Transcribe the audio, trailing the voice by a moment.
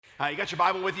You got your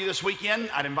Bible with you this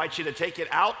weekend? I'd invite you to take it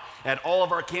out at all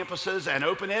of our campuses and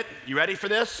open it. You ready for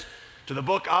this? To the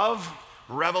book of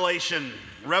Revelation.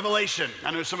 Revelation.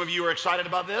 I know some of you are excited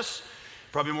about this.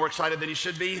 Probably more excited than you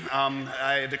should be.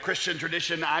 The Christian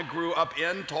tradition I grew up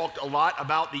in talked a lot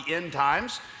about the end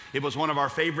times. It was one of our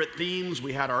favorite themes.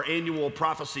 We had our annual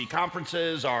prophecy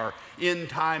conferences, our end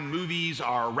time movies,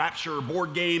 our rapture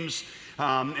board games.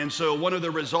 And so one of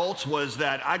the results was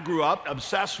that I grew up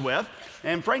obsessed with,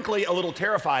 and frankly, a little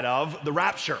terrified of, the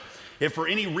rapture. If for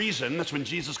any reason, that's when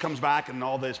Jesus comes back and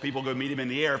all those people go meet him in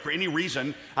the air, for any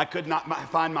reason I could not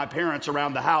find my parents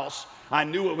around the house, I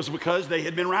knew it was because they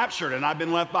had been raptured and I'd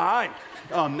been left behind.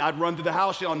 I'd run through the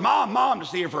house yelling, "Mom, Mom," to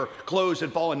see if her clothes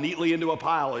had fallen neatly into a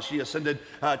pile as she ascended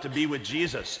to be with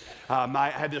Jesus. I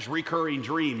had this recurring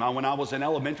dream when I was in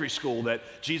elementary school that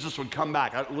Jesus would come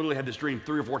back. I literally had this dream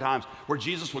 3 or 4 times where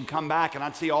Jesus would come back and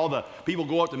I'd see all the people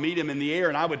go up to meet him in the air,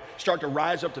 and I would start to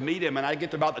rise up to meet him, and I'd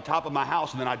get to about the top of my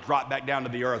house and then I'd drop back down to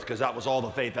the earth because that was all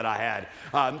the faith that I had.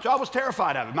 So I was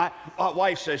terrified of it. My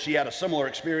wife says she had a similar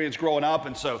experience growing up,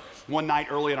 and so one night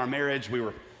early in our marriage, we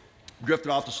were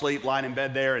drifting off to sleep, lying in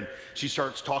bed there, and she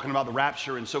starts talking about the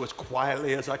rapture, and so as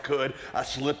quietly as I could, I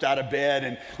slipped out of bed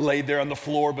and laid there on the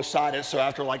floor beside it. So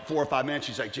after like 4 or 5 minutes,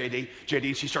 she's like, JD,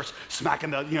 and she starts smacking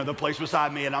the place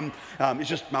beside me, and it's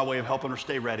just my way of helping her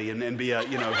stay ready and be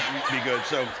be good.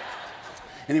 So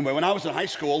anyway, when I was in high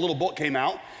school, a little book came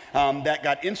out that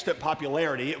got instant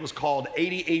popularity. It was called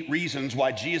 88 Reasons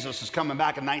Why Jesus is Coming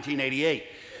Back in 1988.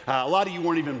 A lot of you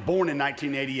weren't even born in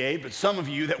 1988, but some of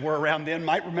you that were around then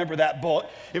might remember that book.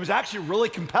 It was actually really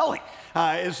compelling.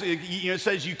 It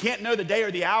says you can't know the day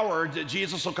or the hour that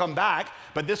Jesus will come back,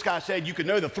 but this guy said you could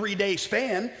know the 3-day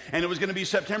span, and it was going to be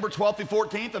September 12th through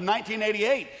 14th of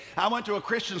 1988. I went to a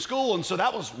Christian school, and so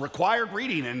that was required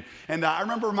reading. And I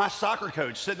remember my soccer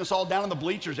coach sitting us all down in the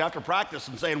bleachers after practice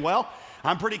and saying, "Well,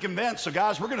 I'm pretty convinced, so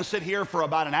guys, we're going to sit here for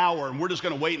about an hour, and we're just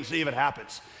going to wait and see if it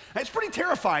happens." It's pretty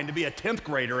terrifying to be a 10th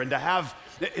grader and to have,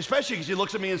 especially because he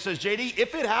looks at me and says, "JD,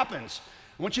 if it happens,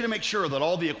 I want you to make sure that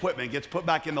all the equipment gets put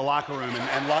back in the locker room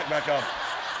and locked back up."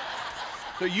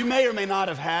 So you may or may not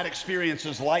have had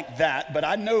experiences like that, but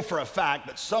I know for a fact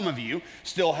that some of you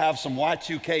still have some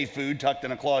Y2K food tucked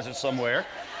in a closet somewhere.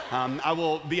 I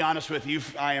will be honest with you,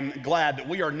 I am glad that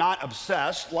we are not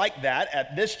obsessed like that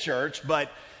at this church, but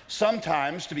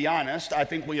sometimes, to be honest, I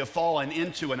think we have fallen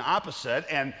into an opposite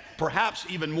and perhaps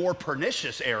even more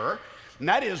pernicious error, and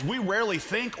that is we rarely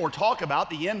think or talk about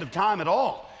the end of time at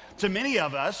all. To many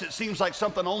of us, it seems like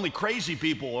something only crazy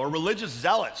people or religious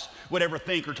zealots would ever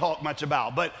think or talk much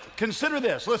about. But consider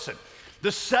this, listen,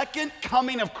 the second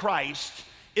coming of Christ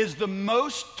is the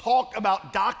most talked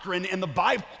about doctrine in the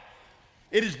Bible.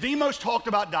 It is the most talked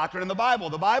about doctrine in the Bible.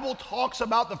 The Bible talks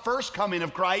about the first coming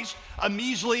of Christ a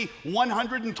measly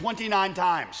 129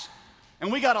 times.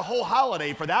 And we got a whole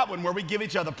holiday for that one where we give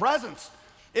each other presents.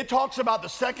 It talks about the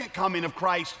second coming of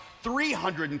Christ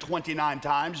 329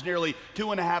 times, nearly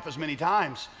 2.5 as many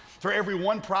times. For every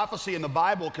one prophecy in the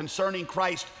Bible concerning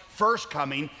Christ's first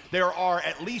coming, there are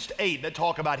at least 8 that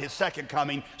talk about his second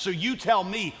coming. So you tell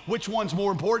me which one's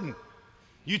more important.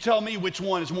 You tell me which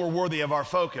one is more worthy of our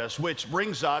focus, which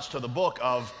brings us to the book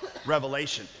of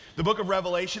Revelation. The book of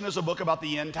Revelation is a book about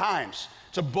the end times.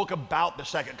 It's a book about the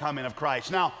second coming of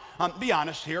Christ. Now, be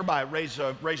honest here by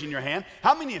raising your hand.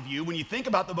 How many of you, when you think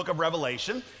about the book of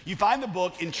Revelation, you find the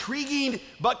book intriguing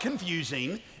but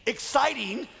confusing,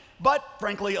 exciting but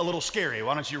frankly a little scary?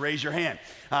 Why don't you raise your hand?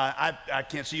 I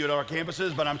can't see you at our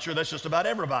campuses, but I'm sure that's just about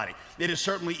everybody. It is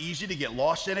certainly easy to get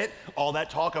lost in it. All that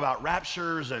talk about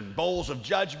raptures and bowls of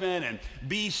judgment and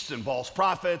beasts and false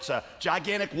prophets, a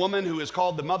gigantic woman who is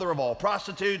called the mother of all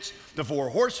prostitutes, the 4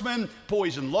 horsemen,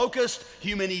 poison locust,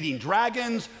 human-eating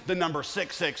dragons, the number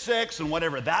 666, and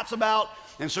whatever that's about.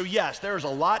 And so yes, there's a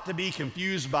lot to be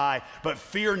confused by, but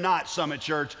fear not, Summit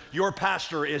Church, your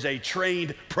pastor is a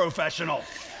trained professional.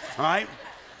 All right?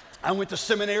 I went to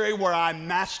seminary where I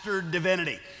mastered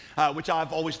divinity, which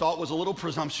I've always thought was a little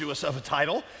presumptuous of a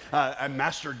title. I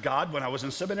mastered God when I was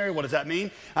in seminary. What does that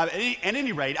mean? At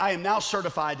any rate, I am now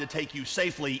certified to take you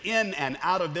safely in and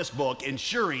out of this book,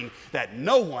 ensuring that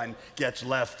no one gets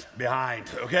left behind,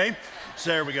 okay?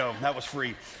 So there we go. That was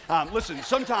free. Listen,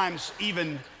 sometimes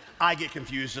even I get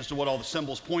confused as to what all the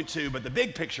symbols point to, but the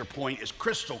big picture point is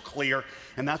crystal clear,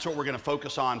 and that's what we're going to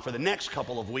focus on for the next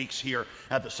couple of weeks here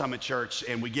at the Summit Church,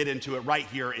 and we get into it right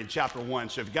here in chapter 1.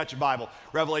 So if you've got your Bible,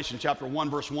 Revelation chapter 1,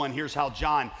 verse 1, here's how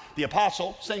John, the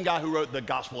apostle, same guy who wrote the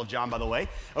Gospel of John, by the way,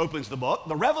 opens the book.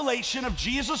 The revelation of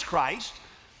Jesus Christ,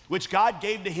 which God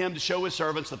gave to him to show his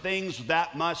servants the things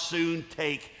that must soon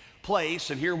take place,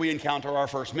 and here we encounter our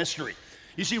first mystery.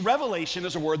 You see, revelation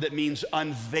is a word that means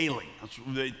unveiling.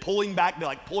 It's pulling back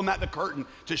the curtain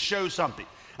to show something.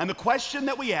 And the question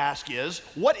that we ask is,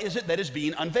 what is it that is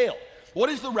being unveiled?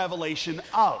 What is the revelation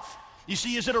of? You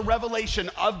see, is it a revelation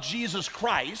of Jesus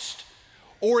Christ,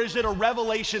 or is it a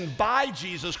revelation by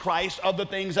Jesus Christ of the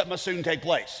things that must soon take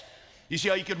place? You see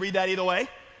how you could read that either way?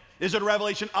 Is it a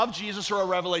revelation of Jesus or a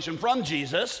revelation from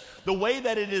Jesus? The way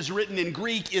that it is written in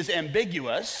Greek is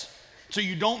ambiguous, so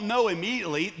you don't know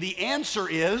immediately. The answer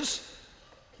is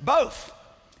both.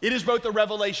 It is both a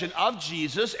revelation of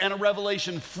Jesus and a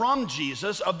revelation from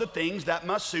Jesus of the things that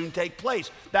must soon take place.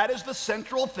 That is the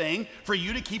central thing for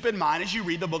you to keep in mind as you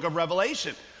read the book of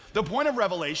Revelation. The point of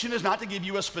Revelation is not to give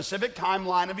you a specific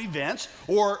timeline of events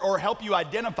or help you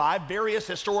identify various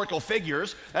historical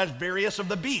figures as various of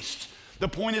the beasts. The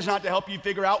point is not to help you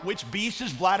figure out which beast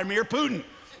is Vladimir Putin.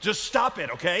 Just stop it,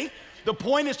 okay? The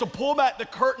point is to pull back the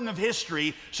curtain of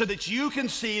history so that you can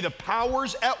see the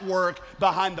powers at work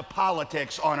behind the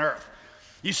politics on earth.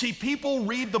 You see, people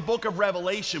read the book of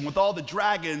Revelation with all the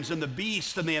dragons and the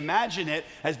beasts, and they imagine it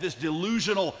as this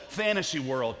delusional fantasy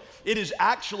world. It is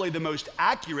actually the most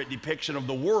accurate depiction of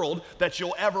the world that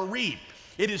you'll ever read.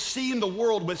 It is seeing the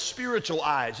world with spiritual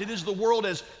eyes. It is the world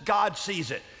as God sees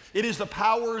it. It is the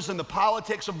powers and the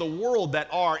politics of the world that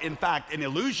are, in fact, an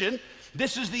illusion.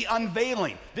 This is the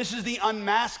unveiling. This is the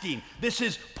unmasking. This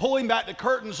is pulling back the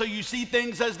curtain so you see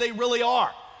things as they really are.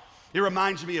 It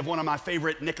reminds me of one of my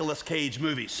favorite Nicolas Cage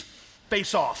movies,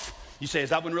 Face Off. You say, is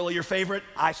that one really your favorite?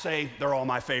 I say they're all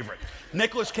my favorite.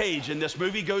 Nicolas Cage in this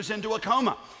movie goes into a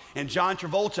coma, and John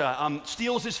Travolta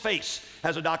steals his face,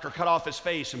 has a doctor cut off his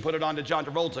face and put it onto John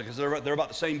Travolta because they're about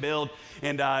the same build.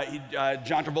 And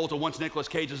John Travolta wants Nicolas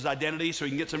Cage's identity so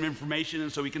he can get some information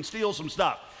and so he can steal some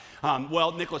stuff.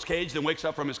 Well, Nicolas Cage then wakes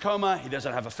up from his coma. He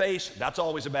doesn't have a face. That's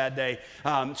always a bad day.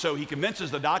 So he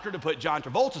convinces the doctor to put John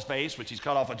Travolta's face, which he's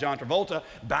cut off of John Travolta,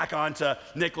 back onto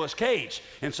Nicolas Cage.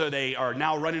 And so they are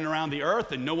now running around the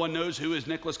earth, and no one knows who is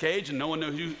Nicolas Cage, and no one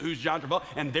knows who's John Travolta.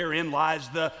 And therein lies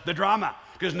the drama,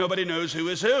 because nobody knows who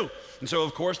is who. And so,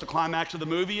 of course, the climax of the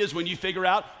movie is when you figure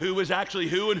out who is actually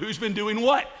who and who's been doing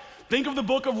what. Think of the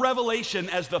book of Revelation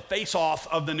as the face-off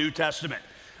of the New Testament.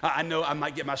 I know I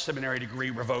might get my seminary degree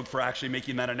revoked for actually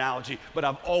making that analogy, but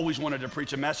I've always wanted to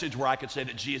preach a message where I could say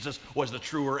that Jesus was the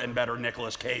truer and better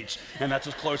Nicolas Cage, and that's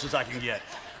as close as I can get.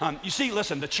 You see,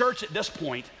 listen, the church at this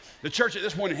point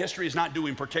in history is not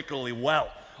doing particularly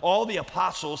well. All the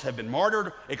apostles have been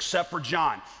martyred except for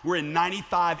John. We're in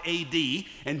 95 AD,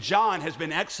 and John has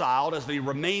been exiled as the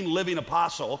remain living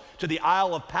apostle to the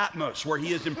Isle of Patmos, where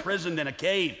he is imprisoned in a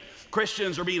cave.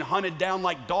 Christians are being hunted down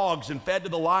like dogs and fed to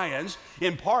the lions,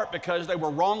 in part because they were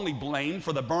wrongly blamed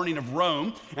for the burning of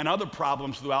Rome and other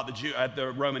problems throughout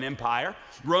the Roman Empire.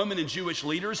 Roman and Jewish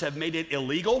leaders have made it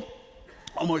illegal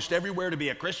almost everywhere to be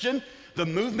a Christian. The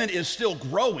movement is still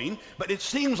growing, but it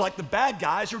seems like the bad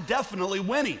guys are definitely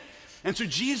winning. And so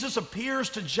Jesus appears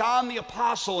to John the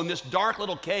Apostle in this dark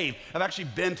little cave. I've actually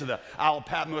been to the Isle of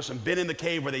Patmos and been in the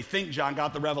cave where they think John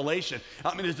got the revelation.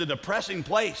 I mean, it's a depressing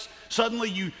place.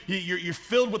 Suddenly you're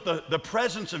filled with the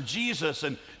presence of Jesus,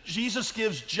 and Jesus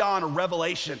gives John a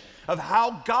revelation of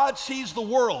how God sees the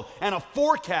world and a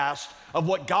forecast of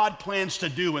what God plans to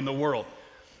do in the world.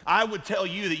 I would tell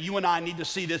you that you and I need to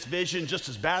see this vision just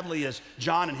as badly as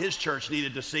John and his church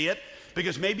needed to see it,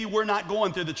 because maybe we're not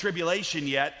going through the tribulation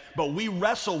yet, but we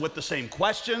wrestle with the same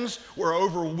questions.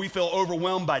 We feel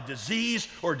overwhelmed by disease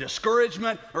or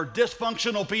discouragement or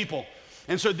dysfunctional people.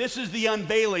 And so this is the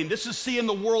unveiling. This is seeing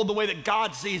the world the way that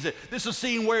God sees it. This is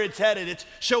seeing where it's headed. It's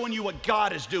showing you what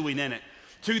God is doing in it.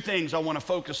 Two things I want to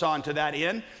focus on to that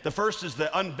end. The first is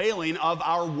the unveiling of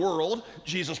our world.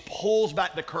 Jesus pulls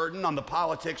back the curtain on the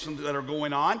politics that are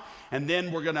going on. And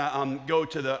then we're going to go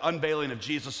to the unveiling of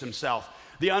Jesus himself.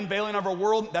 The unveiling of our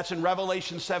world, that's in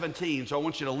Revelation 17. So I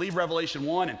want you to leave Revelation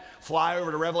 1 and fly over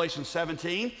to Revelation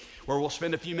 17, where we'll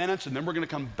spend a few minutes, and then we're going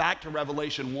to come back to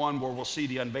Revelation 1, where we'll see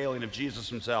the unveiling of Jesus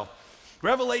himself.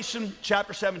 Revelation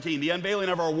chapter 17, the unveiling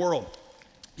of our world.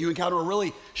 You encounter a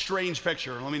really strange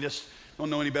picture. Let me just,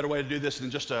 don't know any better way to do this than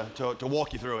just to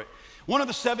walk you through it. One of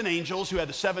the seven angels who had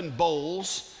the seven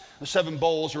bowls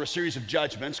are a series of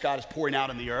judgments God is pouring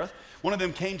out on the earth. One of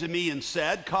them came to me and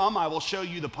said, "Come, I will show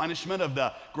you the punishment of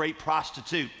the great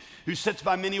prostitute who sits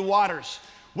by many waters.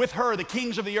 With her, the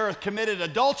kings of the earth committed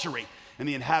adultery, and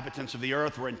the inhabitants of the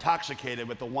earth were intoxicated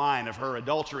with the wine of her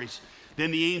adulteries. Then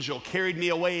the angel carried me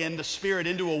away in the spirit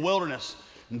into a wilderness.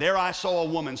 And there I saw a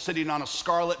woman sitting on a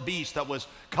scarlet beast that was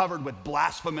covered with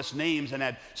blasphemous names and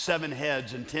had 7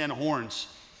 heads and 10 horns.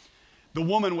 The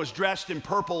woman was dressed in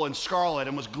purple and scarlet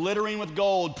and was glittering with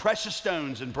gold, precious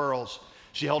stones, and pearls.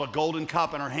 She held a golden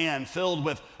cup in her hand filled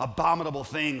with abominable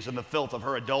things and the filth of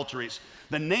her adulteries.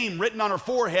 The name written on her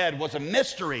forehead was a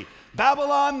mystery,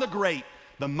 Babylon the Great,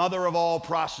 the mother of all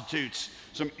prostitutes.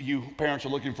 Some of you parents are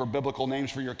looking for biblical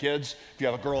names for your kids. If you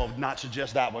have a girl, I would not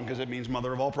suggest that one because it means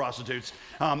mother of all prostitutes.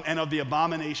 And of the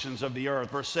abominations of the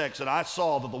earth. Verse 6, and I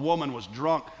saw that the woman was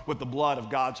drunk with the blood of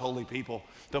God's holy people,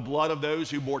 the blood of those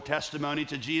who bore testimony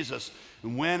to Jesus.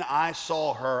 And when I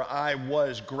saw her, I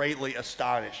was greatly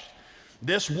astonished.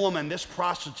 This woman, this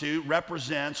prostitute,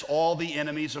 represents all the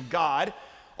enemies of God,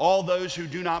 all those who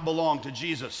do not belong to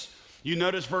Jesus. You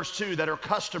notice verse 2 that her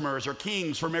customers are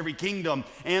kings from every kingdom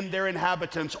and their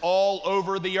inhabitants all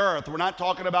over the earth. We're not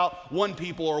talking about one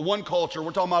people or one culture.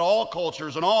 We're talking about all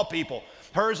cultures and all people.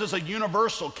 Hers is a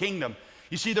universal kingdom.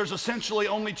 You see, there's essentially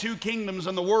only two kingdoms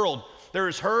in the world. There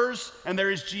is hers and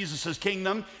there is Jesus'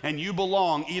 kingdom, and you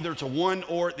belong either to one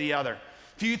or the other.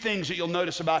 Few things that you'll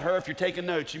notice about her. If you're taking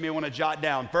notes, you may want to jot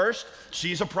down. First,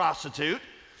 she's a prostitute.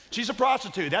 She's a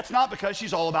prostitute. That's not because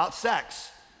she's all about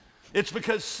sex. It's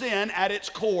because sin at its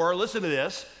core, listen to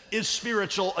this, is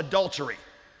spiritual adultery.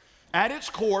 At its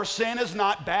core, sin is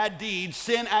not bad deeds.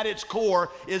 Sin at its core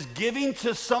is giving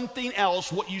to something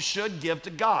else what you should give to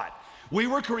God. We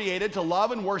were created to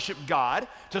love and worship God,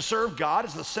 to serve God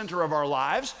as the center of our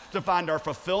lives, to find our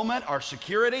fulfillment, our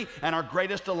security, and our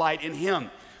greatest delight in Him.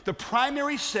 The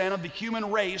primary sin of the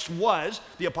human race was,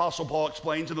 the Apostle Paul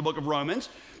explains in the book of Romans,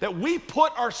 that we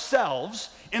put ourselves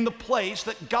in the place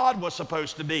that God was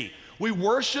supposed to be. We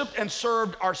worshiped and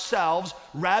served ourselves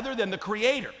rather than the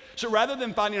Creator. So rather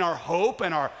than finding our hope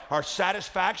and our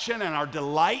satisfaction and our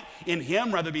delight in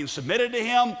Him, rather than being submitted to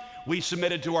Him, we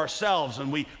submitted to ourselves,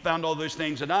 and we found all those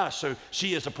things in us. So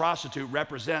she, as a prostitute,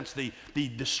 represents the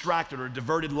distracted or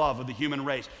diverted love of the human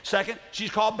race. Second,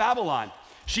 she's called Babylon.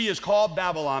 She is called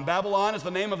Babylon. Babylon is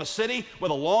the name of a city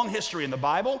with a long history in the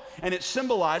Bible, and it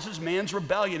symbolizes man's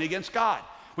rebellion against God.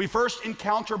 We first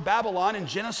encounter Babylon in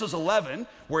Genesis 11,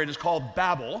 where it is called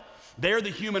Babel. There, the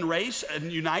human race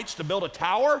unites to build a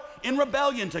tower in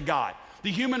rebellion to God.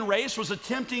 The human race was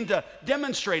attempting to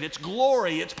demonstrate its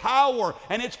glory, its power,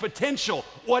 and its potential,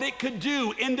 what it could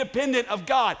do independent of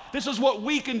God. This is what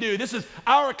we can do. This is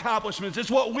our accomplishments.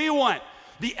 It's what we want.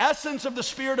 The essence of the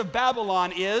spirit of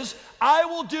Babylon is, I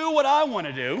will do what I want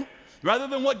to do rather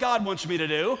than what God wants me to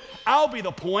do. I'll be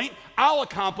the point. I'll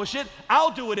accomplish it. I'll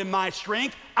do it in my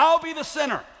strength. I'll be the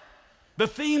center. The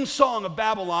theme song of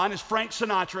Babylon is Frank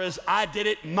Sinatra's I Did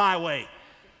It My Way.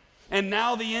 And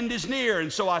now the end is near,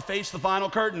 and so I face the final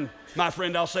curtain. My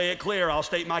friend, I'll say it clear. I'll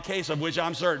state my case, of which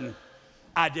I'm certain.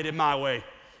 I did it my way.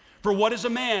 For what is a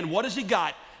man? What has he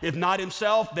got? If not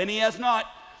himself, then he has not.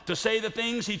 To say the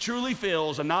things he truly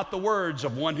feels and not the words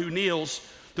of one who kneels.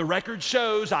 The record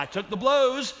shows I took the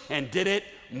blows and did it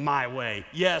my way.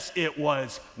 Yes, it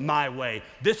was my way.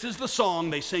 This is the song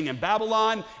they sing in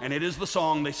Babylon, and it is the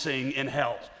song they sing in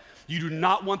hell. You do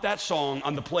not want that song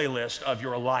on the playlist of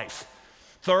your life.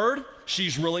 Third,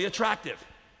 she's really attractive.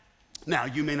 Now,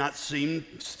 you may not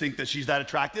think that she's that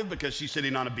attractive because she's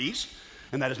sitting on a beast,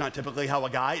 and that is not typically how a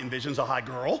guy envisions a high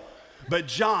girl. But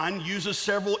John uses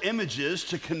several images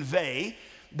to convey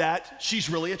that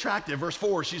she's really attractive. Verse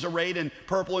 4, she's arrayed in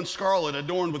purple and scarlet,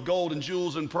 adorned with gold and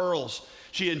jewels and pearls.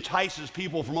 She entices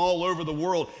people from all over the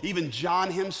world. Even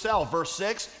John himself, verse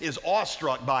 6, is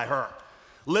awestruck by her.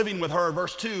 Living with her,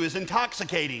 verse 2, is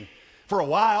intoxicating for a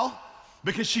while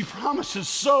because she promises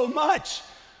so much.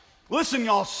 Listen,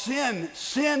 y'all, sin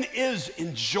is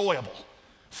enjoyable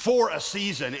for a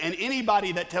season, and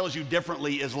anybody that tells you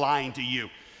differently is lying to you.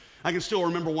 I can still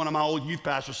remember one of my old youth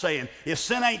pastors saying, if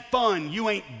sin ain't fun, you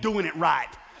ain't doing it right?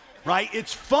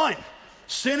 It's fun.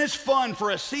 Sin is fun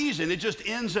for a season. It just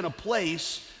ends in a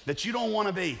place that you don't want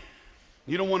to be.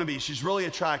 You don't want to be. She's really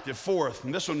attractive. Fourth,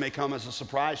 and this one may come as a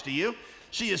surprise to you,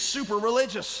 she is super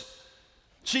religious.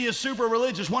 She is super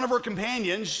religious. One of her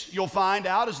companions, you'll find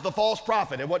out, is the false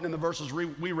prophet. It wasn't in the verses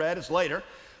we read, it's later.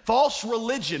 False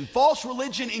religion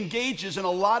engages in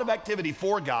a lot of activity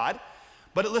for God.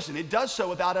 But listen, it does so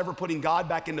without ever putting God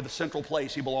back into the central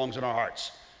place He belongs in our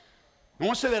hearts. I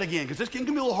want to say that again, because this can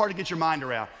be a little hard to get your mind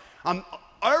around.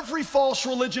 Every false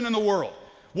religion in the world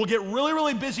will get really,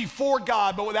 really busy for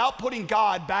God, but without putting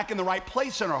God back in the right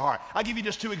place in our heart. I'll give you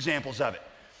just two examples of it.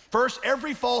 First,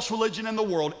 every false religion in the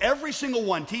world, every single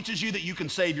one teaches you that you can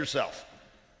save yourself.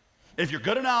 If you're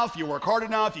good enough, you work hard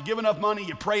enough, you give enough money,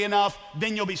 you pray enough,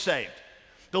 then you'll be saved.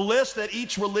 The list that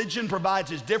each religion provides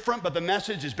is different, but the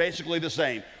message is basically the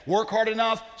same. Work hard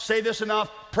enough, say this enough,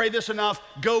 pray this enough,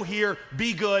 go here,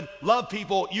 be good, love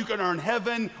people, you can earn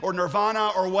heaven or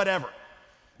nirvana or whatever.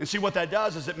 And see, what that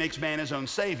does is it makes man his own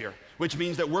savior. which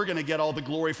means that we're going to get all the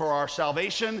glory for our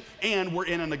salvation, and we're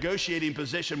in a negotiating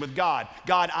position with God.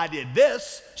 God, I did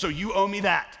this, so you owe me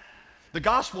that. The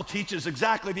gospel teaches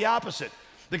exactly the opposite.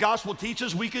 The gospel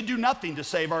teaches we could do nothing to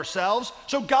save ourselves,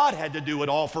 so God had to do it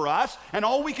all for us, and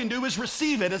all we can do is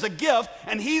receive it as a gift,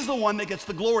 and he's the one that gets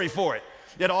the glory for it.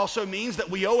 It also means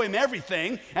that we owe him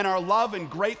everything, and our love and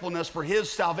gratefulness for his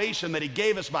salvation that he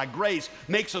gave us by grace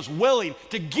makes us willing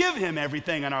to give him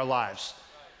everything in our lives.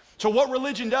 So what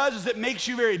religion does is it makes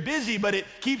you very busy, but it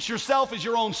keeps yourself as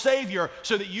your own savior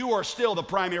so that you are still the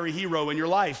primary hero in your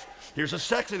life. Here's a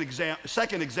second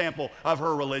example of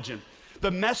her religion. The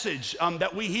message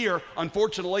that we hear,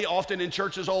 unfortunately, often in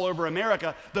churches all over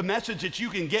America, the message that you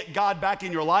can get God back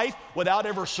in your life without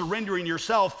ever surrendering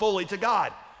yourself fully to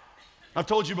God. I've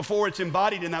told you before, it's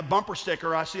embodied in that bumper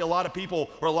sticker I see a lot of people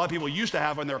used to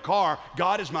have in their car,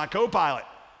 God is my co-pilot.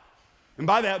 And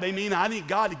by that, they mean I need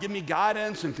God to give me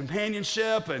guidance and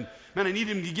companionship, and man, I need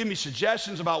him to give me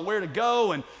suggestions about where to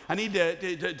go, and I need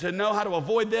to know how to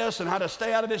avoid this and how to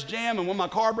stay out of this jam, and when my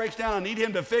car breaks down, I need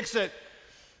him to fix it.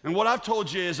 And what I've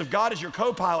told you is if God is your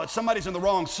co-pilot, somebody's in the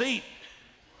wrong seat.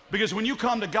 Because when you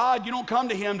come to God, you don't come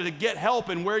to him to get help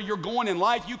in where you're going in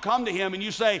life. You come to him and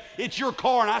you say, it's your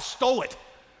car and I stole it.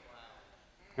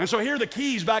 And so here are the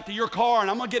keys back to your car, and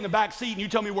I'm gonna get in the back seat and you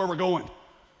tell me where we're going.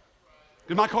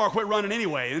 Because my car quit running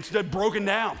anyway, and it's broken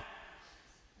down.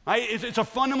 Right? It's a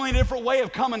fundamentally different way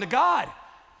of coming to God.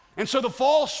 And so the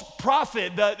false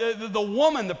prophet, the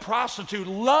woman, the prostitute,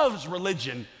 loves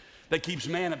religion that keeps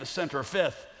man at the center of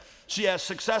fifth. She has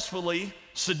successfully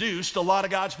seduced a lot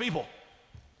of God's people.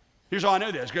 Here's how I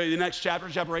know this. Go to the next chapter,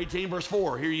 chapter 18, verse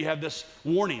 4. Here you have this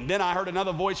warning. Then I heard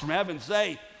another voice from heaven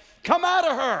say, come out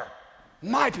of her,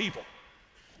 my people,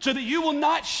 so that you will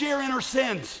not share in her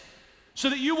sins, so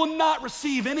that you will not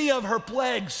receive any of her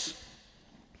plagues.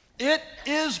 It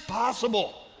is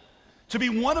possible to be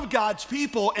one of God's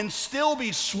people and still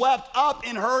be swept up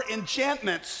in her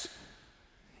enchantments.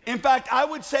 In fact, I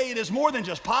would say it is more than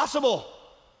just possible.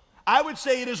 I would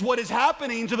say it is what is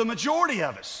happening to the majority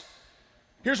of us.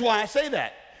 Here's why I say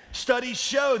that. Studies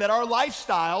show that our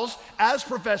lifestyles as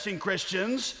professing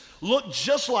Christians look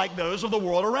just like those of the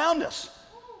world around us.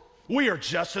 We are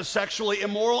just as sexually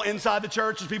immoral inside the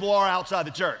church as people are outside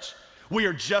the church. We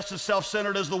are just as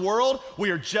self-centered as the world. We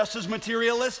are just as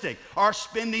materialistic. Our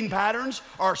spending patterns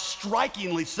are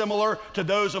strikingly similar to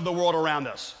those of the world around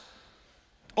us.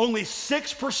 Only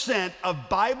 6% of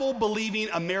Bible-believing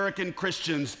American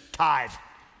Christians tithe.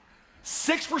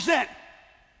 6%.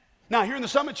 Now, here in the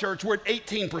Summit Church, we're at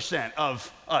 18%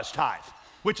 of us tithe,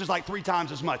 which is like 3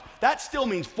 times as much. That still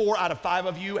means 4 out of 5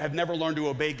 of you have never learned to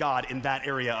obey God in that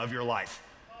area of your life.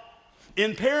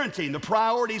 In parenting, the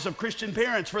priorities of Christian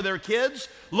parents for their kids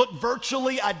look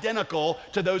virtually identical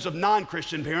to those of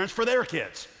non-Christian parents for their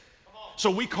kids.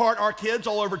 So we cart our kids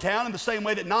all over town in the same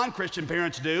way that non-Christian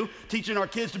parents do, teaching our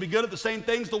kids to be good at the same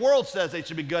things the world says they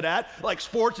should be good at, like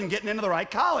sports and getting into the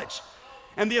right college.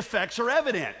 And the effects are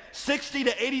evident. 60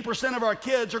 to 80% of our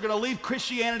kids are going to leave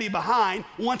Christianity behind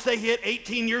once they hit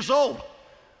 18 years old.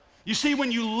 You see,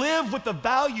 when you live with the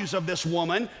values of this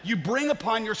woman, you bring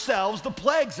upon yourselves the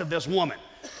plagues of this woman.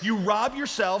 You rob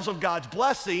yourselves of God's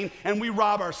blessing, and we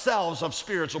rob ourselves of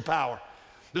spiritual power.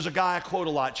 There's a guy I quote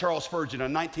a lot, Charles Spurgeon, a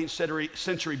 19th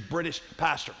century British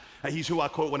pastor. He's who I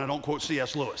quote when I don't quote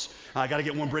C.S. Lewis. I got to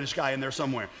get one British guy in there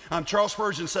somewhere. Charles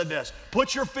Spurgeon said this,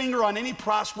 put your finger on any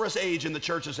prosperous age in the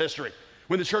church's history,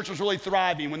 when the church was really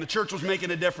thriving, when the church was making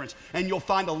a difference, and you'll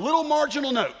find a little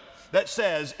marginal note that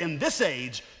says, in this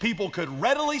age, people could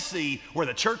readily see where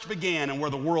the church began and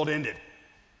where the world ended.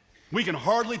 We can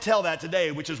hardly tell that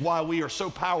today, which is why we are so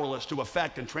powerless to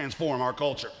affect and transform our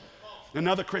culture.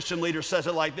 Another Christian leader says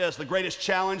it like this, the greatest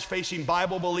challenge facing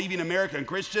Bible-believing American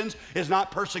Christians is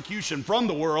not persecution from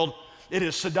the world, it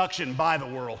is seduction by the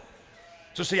world.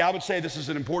 So see, I would say this is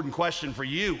an important question for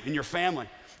you and your family.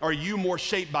 Are you more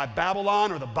shaped by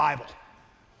Babylon or the Bible?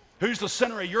 Who's the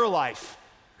center of your life?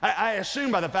 I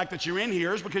assume by the fact that you're in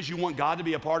here is because you want God to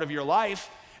be a part of your life.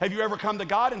 Have you ever come to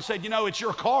God and said, you know, it's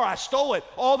your car, I stole it.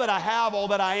 All that I have, all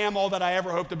that I am, all that I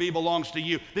ever hope to be belongs to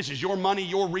you. This is your money,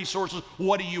 your resources.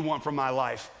 What do you want from my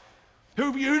life?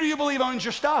 Who do you believe owns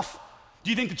your stuff? Do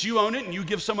you think that you own it and you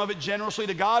give some of it generously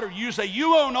to God, or you say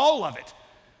you own all of it?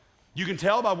 You can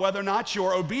tell by whether or not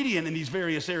you're obedient in these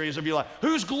various areas of your life.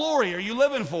 Whose glory are you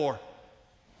living for?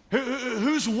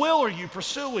 Whose will are you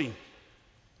pursuing?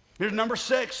 Here's number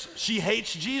 6. She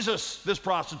hates Jesus, this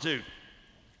prostitute.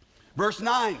 Verse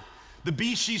 9, the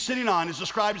beast she's sitting on is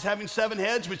described as having 7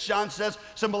 heads, which John says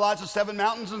symbolizes 7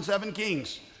 mountains and 7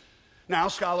 kings. Now,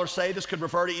 scholars say this could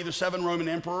refer to either 7 Roman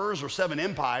emperors or 7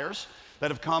 empires.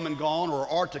 that have come and gone or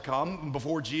are to come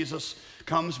before Jesus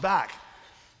comes back.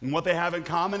 And what they have in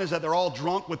common is that they're all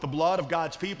drunk with the blood of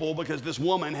God's people because this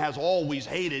woman has always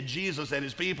hated Jesus and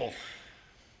his people.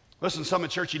 Listen, Summit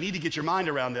Church, you need to get your mind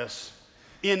around this.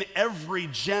 In every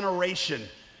generation,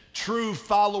 true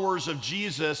followers of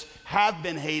Jesus have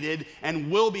been hated and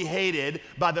will be hated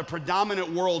by the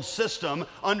predominant world system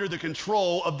under the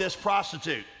control of this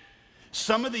prostitute.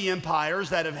 Some of the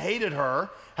empires that have hated her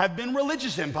have been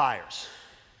religious empires.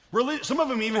 Some of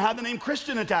them even have the name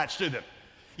Christian attached to them.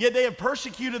 Yet they have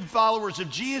persecuted the followers of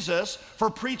Jesus for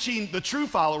preaching, the true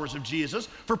followers of Jesus,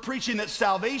 for preaching that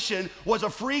salvation was a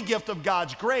free gift of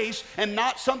God's grace and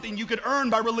not something you could earn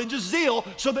by religious zeal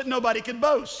so that nobody could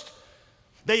boast.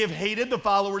 They have hated the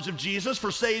followers of Jesus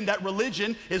for saying that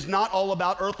religion is not all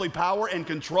about earthly power and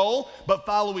control, but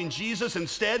following Jesus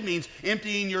instead means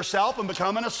emptying yourself and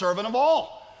becoming a servant of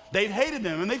all. They've hated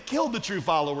them and they've killed the true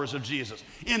followers of Jesus.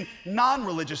 In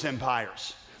non-religious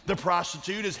empires, the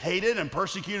prostitute has hated and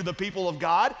persecuted the people of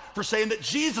God for saying that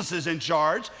Jesus is in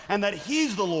charge and that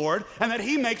he's the Lord and that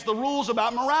he makes the rules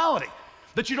about morality.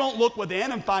 That you don't look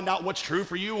within and find out what's true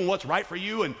for you and what's right for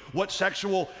you and what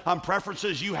sexual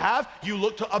preferences you have. You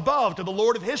look to above, to the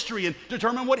Lord of history, and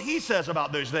determine what he says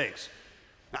about those things.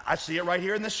 Now, I see it right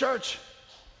here in this church.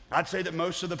 I'd say that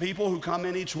most of the people who come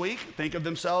in each week think of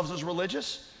themselves as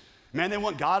religious. Man, they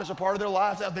want God as a part of their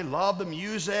lives. They love the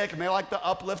music, and they like the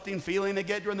uplifting feeling they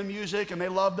get during the music, and they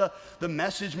love the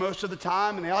message most of the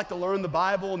time, and they like to learn the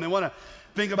Bible, and they want to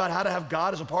think about how to have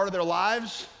God as a part of their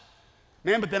lives.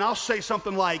 Man, but then I'll say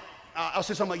something like,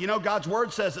 you know, God's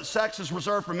word says that sex is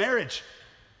reserved for marriage.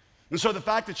 And so the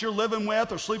fact that you're living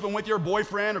with or sleeping with your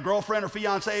boyfriend or girlfriend or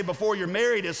fiance before you're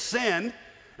married is sin,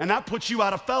 and that puts you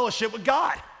out of fellowship with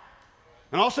God.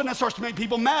 And all of a sudden that starts to make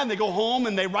people mad, and they go home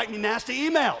and they write me nasty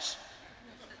emails.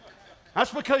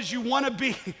 That's because you want to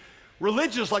be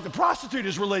religious like the prostitute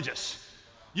is religious.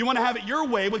 You want to have it your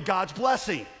way with God's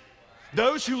blessing.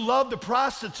 Those who love the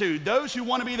prostitute, those who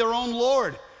want to be their own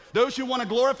Lord, those who want to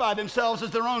glorify themselves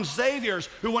as their own saviors,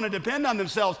 who want to depend on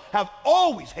themselves, have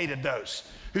always hated those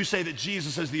who say that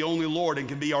Jesus is the only Lord and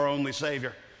can be our only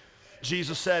Savior.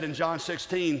 Jesus said in John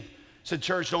 16, said,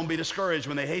 church, don't be discouraged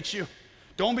when they hate you.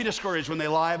 Don't be discouraged when they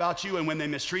lie about you and when they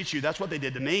mistreat you. That's what they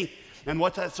did to me. And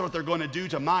that's what they're going to do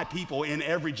to my people in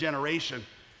every generation.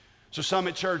 So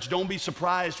Summit Church, don't be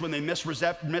surprised when they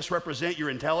misrepresent your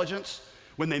intelligence,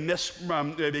 when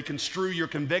they construe your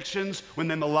convictions, when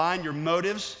they malign your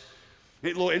motives. A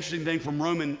little interesting thing from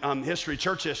Roman history,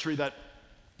 church history, that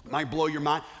might blow your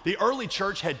mind. The early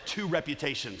church had two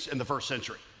reputations in the first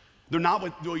century. They're not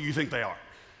what you think they are.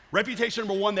 Reputation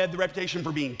number one, they had the reputation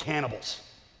for being cannibals.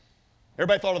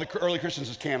 Everybody thought of the early Christians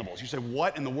as cannibals. You say,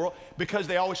 what in the world? Because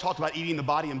they always talked about eating the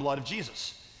body and blood of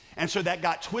Jesus. And so that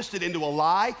got twisted into a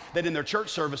lie that in their church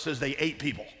services they ate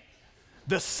people.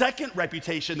 The second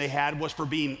reputation they had was for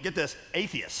being, get this,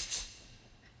 atheists.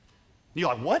 You're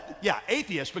like, what? Yeah,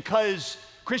 atheists, because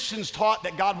Christians taught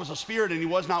that God was a spirit and he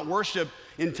was not worshiped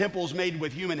in temples made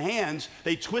with human hands.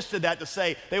 They twisted that to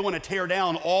say they want to tear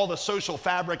down all the social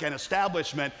fabric and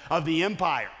establishment of the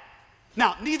empire.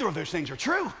 Now, neither of those things are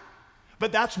true.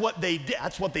 But that's what they did.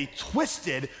 That's what they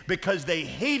twisted because they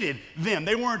hated them.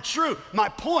 They weren't true. My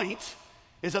point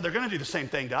is that they're going to do the same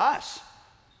thing to us.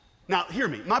 Now, hear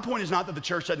me. My point is not that the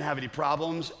church doesn't have any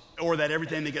problems or that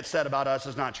everything that gets said about us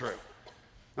is not true.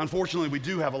 Unfortunately, we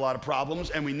do have a lot of problems,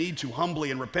 and we need to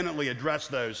humbly and repentantly address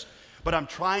those. But I'm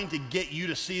trying to get you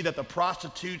to see that the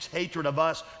prostitute's hatred of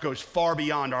us goes far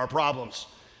beyond our problems.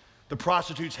 The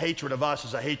prostitute's hatred of us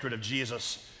is a hatred of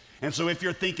Jesus. And so if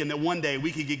you're thinking that one day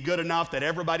we could get good enough that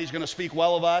everybody's going to speak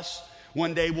well of us,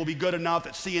 one day we'll be good enough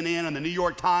that CNN and the New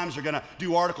York Times are going to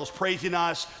do articles praising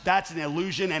us, that's an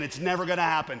illusion, and it's never going to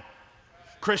happen.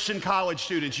 Christian college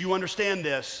students, you understand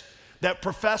this, that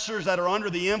professors that are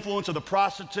under the influence of the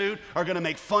prostitute are going to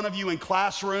make fun of you in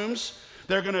classrooms.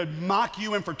 They're going to mock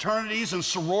you in fraternities and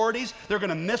sororities. They're going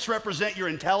to misrepresent your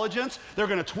intelligence. They're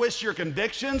going to twist your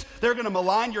convictions. They're going to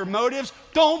malign your motives.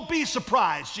 Don't be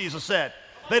surprised, Jesus said.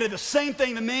 They did the same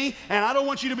thing to me, and I don't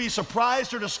want you to be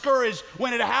surprised or discouraged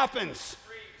when it happens.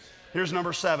 Here's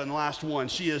number 7, last one.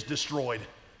 She is destroyed.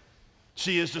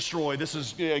 She is destroyed. This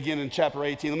is, again, in chapter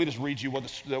 18. Let me just read you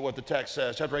what the text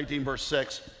says. Chapter 18, verse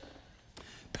 6.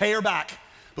 Pay her back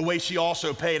the way she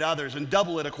also paid others, and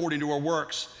double it according to her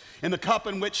works. In the cup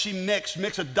in which she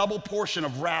mix a double portion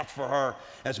of wrath for her.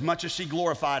 As much as she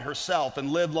glorified herself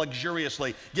and lived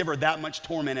luxuriously, give her that much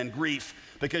torment and grief.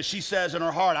 Because she says in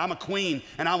her heart, I'm a queen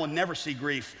and I will never see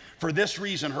grief. For this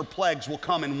reason, her plagues will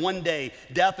come in one day,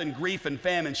 death and grief and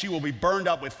famine. She will be burned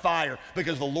up with fire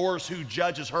because the Lord who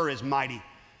judges her is mighty.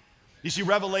 You see,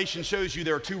 Revelation shows you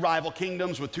there are two rival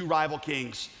kingdoms with two rival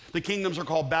kings. The kingdoms are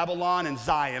called Babylon and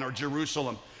Zion, or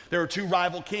Jerusalem. There are two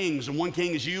rival kings, and one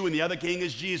king is you and the other king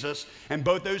is Jesus, and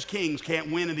both those kings can't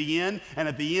win in the end, and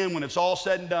at the end, when it's all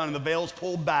said and done and the veil's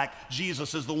pulled back,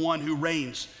 Jesus is the one who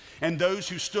reigns. And those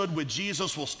who stood with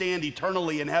Jesus will stand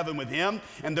eternally in heaven with him,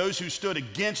 and those who stood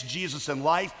against Jesus in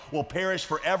life will perish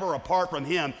forever apart from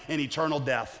him in eternal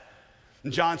death.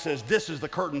 And John says, this is the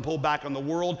curtain pulled back on the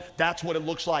world. That's what it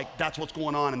looks like. That's what's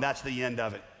going on, and that's the end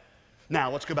of it. Now,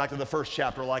 let's go back to the first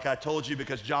chapter, like I told you,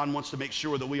 because John wants to make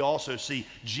sure that we also see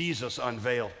Jesus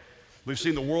unveiled. We've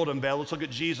seen the world unveiled. Let's look at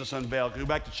Jesus unveiled. Go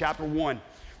back to chapter 1,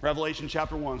 Revelation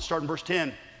chapter 1, starting verse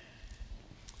 10.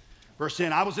 Verse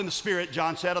 10, I was in the Spirit,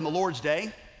 John said, on the Lord's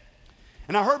day,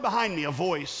 and I heard behind me a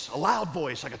voice, a loud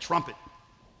voice, like a trumpet.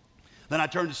 Then I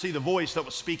turned to see the voice that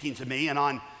was speaking to me, and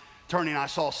on turning, I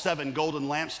saw 7 golden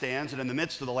lampstands, and in the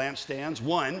midst of the lampstands,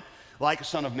 one like a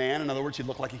son of man. In other words, he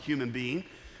looked like a human being,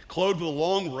 clothed with a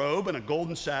long robe and a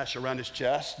golden sash around his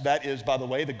chest. That is, by the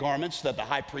way, the garments that the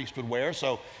high priest would wear.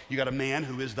 So you got a man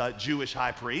who is the Jewish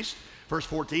high priest. Verse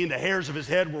 14, the hairs of his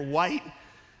head were white,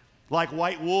 like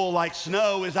white wool, like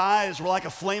snow. His eyes were like a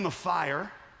flame of fire.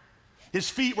 His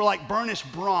feet were like burnished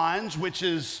bronze, which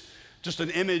is just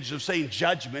an image of saying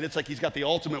judgment. It's like he's got the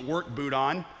ultimate work boot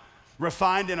on,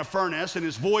 refined in a furnace, and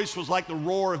his voice was like the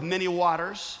roar of many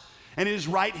waters. And in his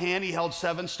right hand, he held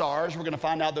 7 stars. We're going to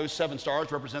find out those 7 stars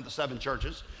represent the 7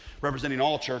 churches, representing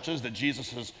all churches that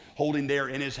Jesus is holding there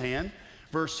in his hand.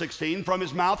 Verse 16, from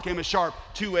his mouth came a sharp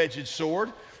 2-edged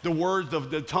sword. The word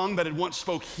of the tongue that had once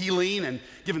spoke healing and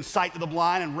given sight to the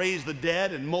blind and raised the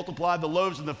dead and multiplied the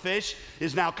loaves and the fish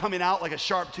is now coming out like a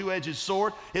sharp 2-edged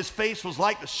sword. His face was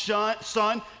like the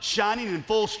sun shining in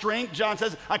full strength. John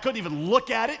says, I couldn't even look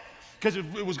at it because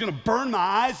it was going to burn my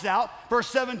eyes out. Verse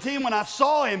 17, when I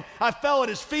saw him, I fell at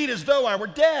his feet as though I were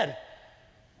dead.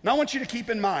 Now I want you to keep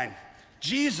in mind,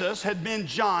 Jesus had been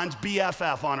John's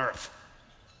BFF on earth.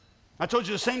 I told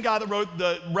you the same guy that wrote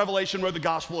the Revelation wrote the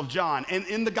Gospel of John. And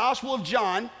in the Gospel of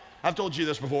John, I've told you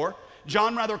this before,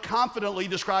 John rather confidently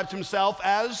describes himself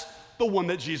as the one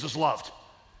that Jesus loved,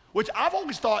 which I've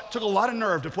always thought took a lot of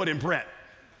nerve to put in print.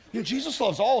 You know, Jesus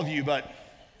loves all of you, but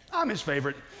I'm his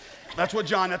favorite. That's what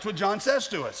John says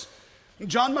to us.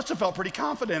 John must have felt pretty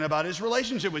confident about his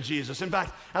relationship with Jesus. In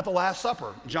fact, at the Last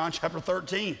Supper, John chapter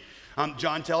 13,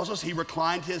 John tells us he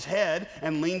reclined his head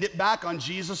and leaned it back on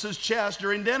Jesus' chest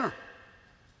during dinner.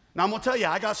 Now, I'm going to tell you,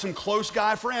 I got some close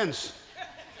guy friends.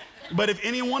 But if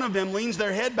any one of them leans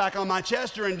their head back on my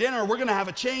chest during dinner, we're going to have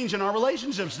a change in our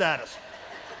relationship status.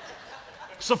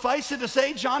 Suffice it to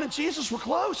say, John and Jesus were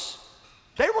close.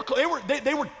 They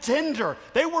were tender.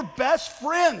 They were best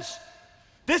friends.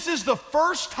 This is the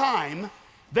first time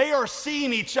they are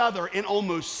seeing each other in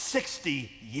almost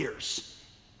 60 years.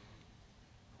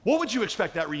 What would you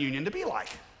expect that reunion to be like?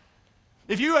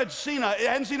 If you hadn't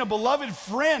seen a beloved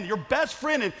friend, your best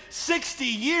friend in 60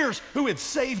 years, who had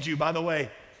saved you, by the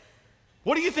way,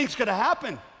 what do you think's going to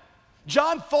happen?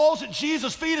 John falls at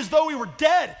Jesus' feet as though he were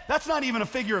dead. That's not even a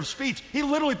figure of speech. He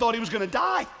literally thought he was going to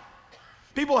die.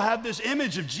 People have this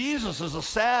image of Jesus as a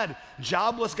sad,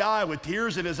 jobless guy with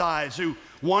tears in his eyes who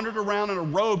wandered around in a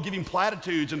robe giving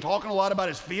platitudes and talking a lot about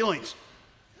his feelings.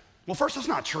 Well, first, that's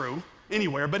not true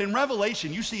anywhere, but in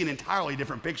Revelation, you see an entirely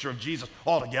different picture of Jesus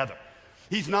altogether.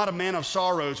 He's not a man of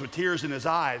sorrows with tears in his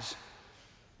eyes.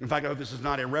 In fact, I hope this is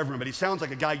not irreverent, but he sounds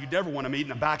like a guy you'd never want to meet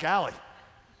in a back alley.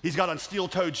 He's got on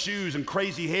steel-toed shoes and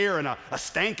crazy hair and a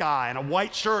stank eye and a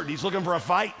white shirt, and he's looking for a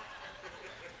fight.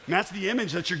 And that's the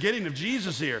image that you're getting of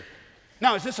Jesus here.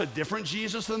 Now, is this a different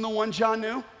Jesus than the one John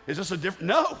knew? Is this a different?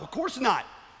 No, of course not.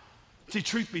 See,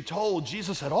 truth be told,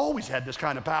 Jesus had always had this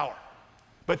kind of power.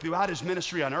 But throughout his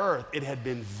ministry on earth, it had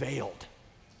been veiled.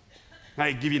 Now,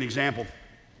 I'll give you an example.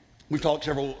 We've talked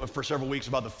for several weeks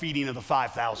about the feeding of the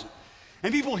 5,000.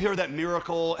 And people hear that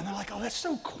miracle, and they're like, oh, that's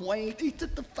so quaint. He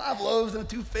took the 5 loaves and the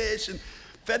 2 fish and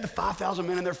fed the 5,000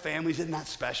 men and their families. Isn't that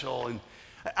special? And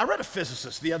I read a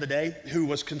physicist the other day who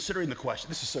was considering the question.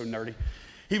 This is so nerdy.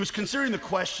 He was considering the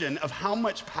question of how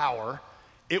much power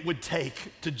it would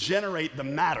take to generate the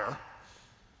matter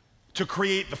to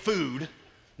create the food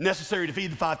necessary to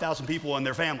feed the 5,000 people and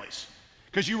their families.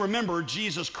 Because you remember,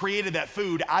 Jesus created that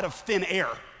food out of thin air,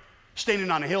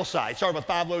 standing on a hillside. Started with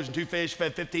 5 loaves and 2 fish,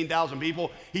 fed 15,000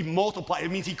 people. He multiplied.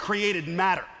 It means he created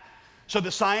matter. So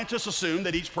the scientists assumed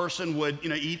that each person would,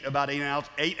 eat about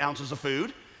 8 ounces of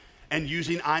food. And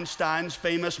using Einstein's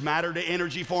famous matter to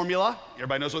energy formula,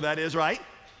 everybody knows what that is, right?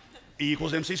 E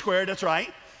equals mc squared, that's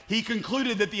right. He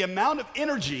concluded that the amount of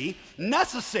energy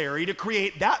necessary to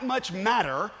create that much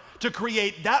matter to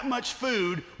create that much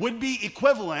food would be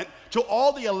equivalent to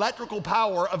all the electrical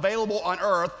power available on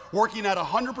Earth working at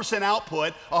 100%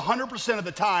 output 100% of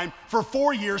the time for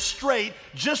 4 years straight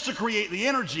just to create the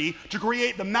energy, to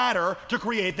create the matter, to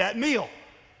create that meal.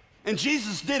 And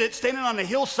Jesus did it standing on a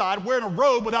hillside wearing a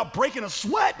robe without breaking a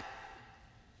sweat.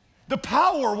 The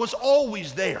power was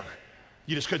always there.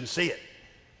 You just couldn't see it.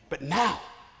 But now,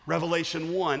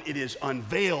 Revelation 1, it is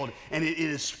unveiled and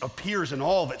it appears in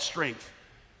all of its strength.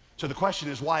 So the question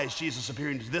is, why is Jesus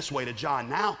appearing this way to John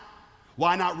now?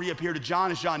 Why not reappear to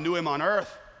John as John knew him on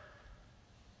earth?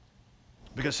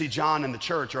 Because see, John and the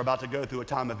church are about to go through a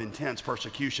time of intense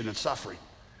persecution and suffering.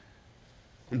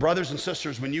 And brothers and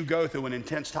sisters, when you go through an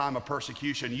intense time of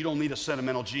persecution, you don't need a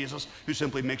sentimental Jesus who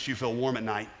simply makes you feel warm at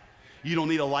night. You don't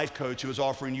need a life coach who is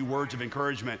offering you words of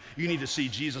encouragement. You need to see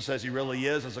Jesus as he really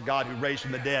is, as a God who raised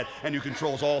from the dead and who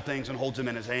controls all things and holds them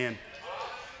in his hand.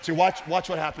 See, watch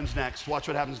what happens next. Watch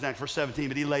what happens next. Verse 17,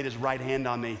 but he laid his right hand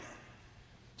on me,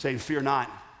 saying, fear not,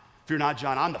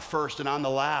 John. I'm the first and I'm the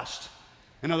last.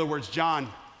 In other words, John,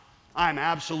 I'm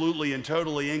absolutely and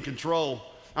totally in control.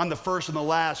 I'm the first and the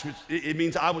last. It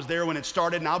means I was there when it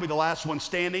started and I'll be the last one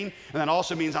standing. And that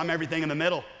also means I'm everything in the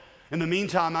middle. In the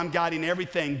meantime, I'm guiding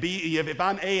everything. If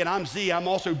I'm A and I'm Z, I'm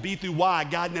also B through Y,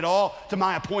 guiding it all to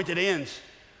my appointed ends.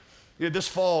 You know, this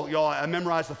fall, y'all, I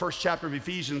memorized the first chapter of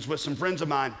Ephesians with some friends of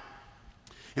mine.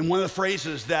 And one of the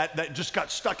phrases that just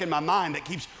got stuck in my mind that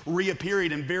keeps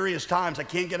reappearing in various times, I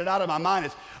can't get it out of my mind,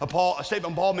 is a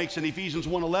statement Paul makes in Ephesians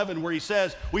 1:11 where he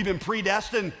says, we've been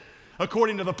predestined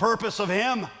according to the purpose of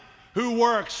him who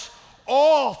works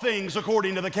all things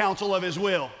according to the counsel of his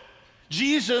will.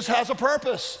 Jesus has a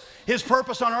purpose. His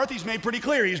purpose on earth, he's made pretty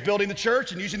clear. He's building the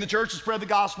church and using the church to spread the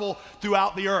gospel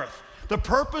throughout the earth. The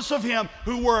purpose of him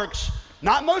who works,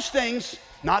 not most things,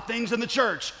 not things in the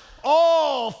church,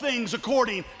 all things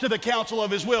according to the counsel of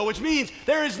his will, which means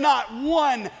there is not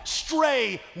one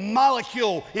stray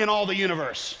molecule in all the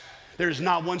universe. There is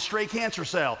not one stray cancer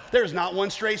cell. There is not one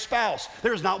stray spouse.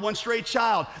 There is not one stray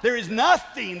child. There is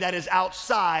nothing that is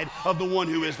outside of the one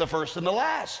who is the first and the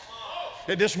last.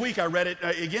 This week I read it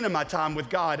again in my time with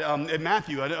God in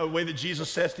Matthew, a way that Jesus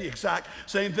says the exact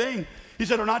same thing. He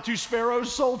said, are not two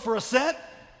sparrows sold for a cent?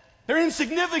 They're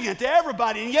insignificant to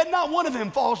everybody, and yet not one of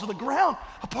them falls to the ground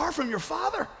apart from your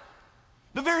Father.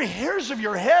 The very hairs of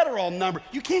your head are all numbered.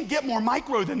 You can't get more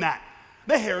micro than that.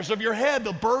 The hairs of your head,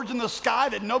 the birds in the sky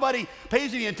that nobody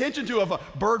pays any attention to. If a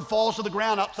bird falls to the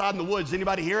ground outside in the woods,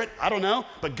 anybody hear it? I don't know,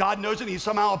 but God knows it, and he's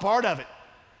somehow a part of it.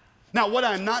 Now, what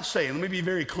I'm not saying, let me be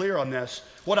very clear on this.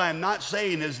 What I am not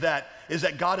saying is that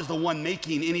God is the one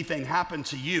making anything happen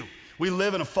to you. We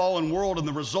live in a fallen world, and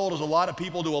the result is a lot of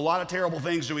people do a lot of terrible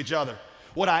things to each other.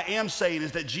 What I am saying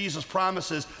is that Jesus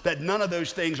promises that none of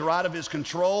those things are out of his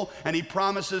control, and he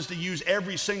promises to use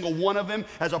every single one of them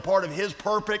as a part of his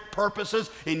perfect purposes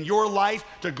in your life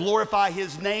to glorify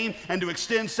his name and to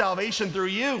extend salvation through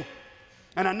you.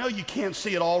 And I know you can't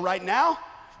see it all right now.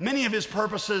 Many of his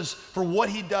purposes for what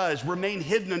he does remain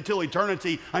hidden until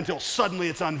eternity, until suddenly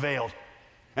it's unveiled.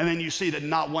 And then you see that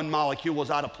not one molecule was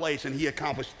out of place and he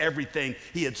accomplished everything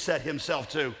he had set himself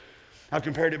to. I've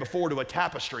compared it before to a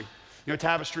tapestry. You know,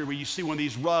 tapestry where you see one of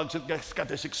these rugs, it's got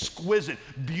this exquisite,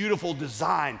 beautiful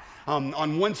design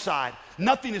on one side.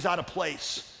 Nothing is out of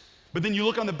place. But then you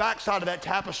look on the back side of that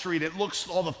tapestry and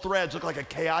all the threads look like a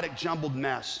chaotic, jumbled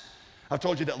mess. I've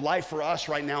told you that life for us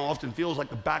right now often feels like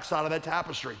the backside of that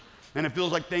tapestry. And it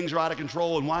feels like things are out of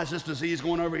control. And why is this disease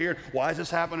going over here? Why is this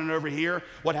happening over here?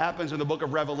 What happens in the book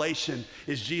of Revelation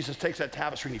is Jesus takes that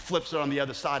tapestry and he flips it on the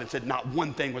other side and said, not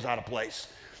one thing was out of place.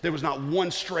 There was not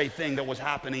one stray thing that was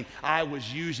happening. I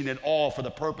was using it all for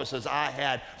the purposes I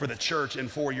had for the church and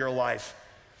for your life.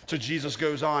 So Jesus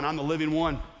goes on, I'm the living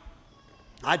one.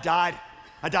 I died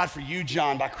for you,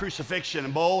 John, by crucifixion.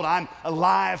 And behold, I'm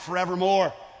alive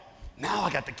forevermore. Now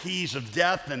I got the keys of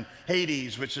death and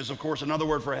Hades, which is, of course, another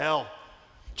word for hell.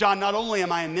 John, not only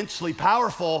am I immensely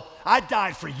powerful, I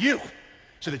died for you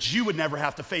so that you would never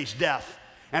have to face death.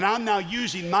 And I'm now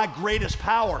using my greatest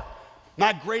power,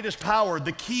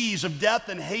 the keys of death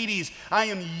and Hades. I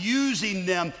am using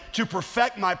them to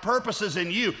perfect my purposes in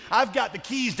you. I've got the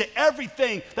keys to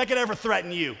everything that could ever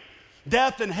threaten you.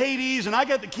 Death and Hades, and I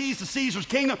got the keys to Caesar's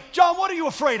kingdom. John, what are you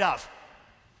afraid of?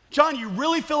 John, you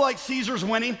really feel like Caesar's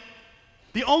winning?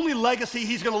 The only legacy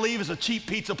he's going to leave is a cheap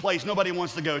pizza place nobody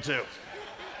wants to go to.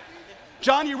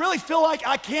 John, you really feel like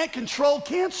I can't control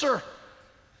cancer?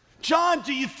 John,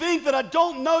 do you think that I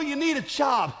don't know you need a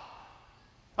job?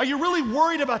 Are you really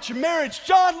worried about your marriage?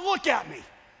 John, look at me.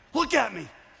 Look at me.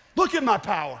 Look at my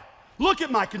power. Look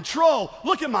at my control.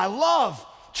 Look at my love.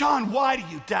 John, why do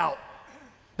you doubt?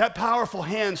 That powerful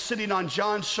hand sitting on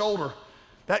John's shoulder,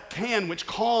 that hand which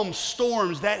calms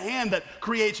storms, that hand that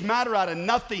creates matter out of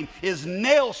nothing, is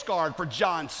nail scarred for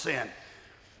John's sin,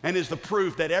 and is the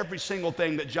proof that every single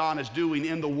thing that John is doing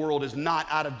in the world is not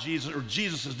out of Jesus, or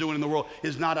Jesus is doing in the world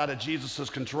is not out of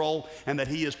Jesus' control, and that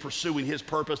he is pursuing his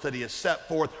purpose that he has set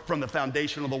forth from the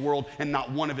foundation of the world, and not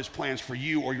one of his plans for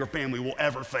you or your family will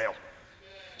ever fail.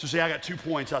 So see, I got 2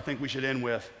 points I think we should end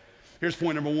with. Here's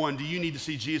point number 1. Do you need to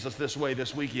see Jesus this way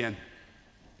this weekend?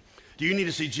 Do you need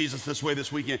to see Jesus this way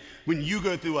this weekend? When you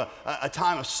go through a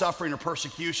time of suffering or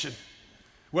persecution,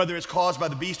 whether it's caused by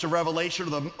the beast of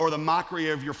Revelation or the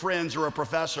mockery of your friends or a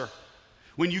professor,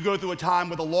 when you go through a time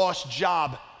with a lost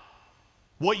job,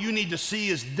 what you need to see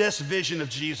is this vision of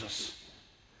Jesus.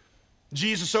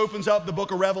 Jesus opens up the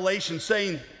book of Revelation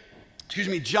saying,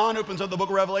 John opens up the book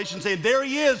of Revelation saying, there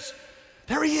he is,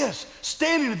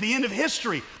 standing at the end of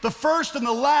history, the first and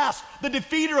the last, the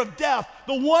defeater of death,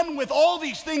 the one with all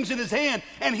these things in his hand,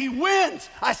 and he wins.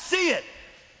 I see it.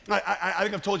 I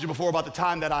think I've told you before about the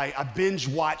time that I binge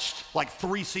watched like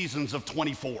 3 seasons of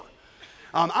 24.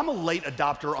 I'm a late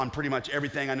adopter on pretty much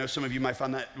everything. I know some of you might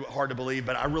find that hard to believe,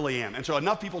 but I really am. And so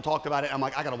enough people talked about it, I'm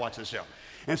like, I gotta watch this show.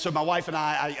 And so my wife and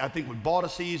I think we bought a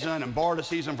season and borrowed a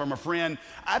season from a friend.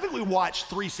 I think we watched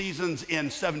 3 seasons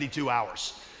in 72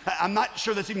 hours. I'm not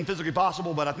sure that's even physically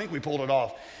possible, but I think we pulled it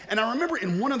off. And I remember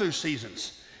in one of those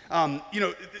seasons,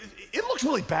 it looks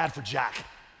really bad for Jack.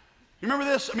 You remember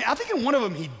this? I mean, I think in one of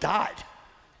them he died.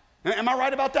 Am I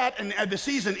right about that? And the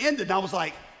season ended, and I was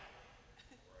like,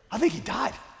 I think he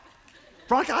died.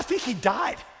 Veronica, I think he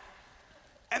died.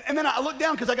 And then I looked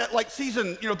down because I got like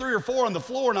season 3 or 4 on the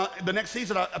floor, and the next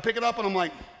season I pick it up, and I'm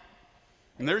like,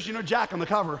 and there's Jack on the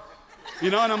cover,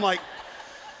 and I'm like,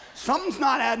 something's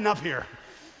not adding up here.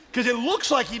 Because it looks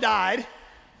like he died,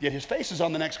 yet his face is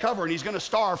on the next cover, and he's going to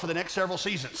star for the next several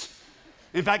seasons.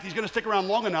 In fact, he's going to stick around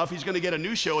long enough, he's going to get a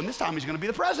new show, and this time he's going to be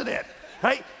the president,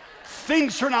 right?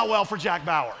 Things turn out well for Jack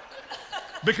Bauer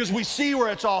because we see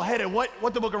where it's all headed.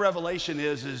 What the book of Revelation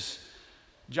is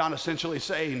John essentially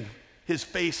saying his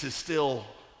face is still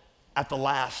at the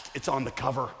last. It's on the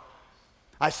cover.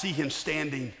 I see him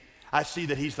standing. I see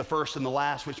that he's the first and the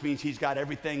last, which means he's got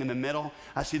everything in the middle.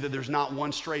 I see that there's not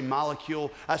one stray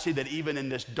molecule. I see that even in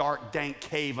this dark, dank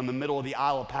cave in the middle of the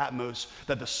Isle of Patmos,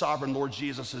 that the sovereign Lord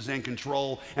Jesus is in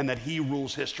control, and that he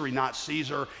rules history, not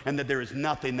Caesar, and that there is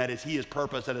nothing that is his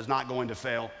purpose that is not going to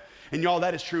fail. And y'all,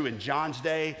 that is true in John's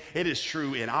day. It is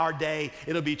true in our day.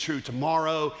 It'll be true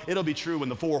tomorrow. It'll be true when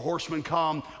the 4 horsemen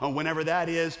come, or whenever that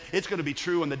is. It's going to be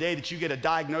true on the day that you get a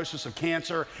diagnosis of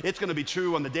cancer. It's going to be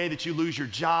true on the day that you lose your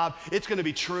job. It's going to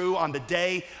be true on the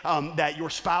day that your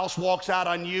spouse walks out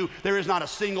on you. There is not a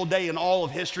single day in all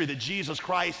of history that Jesus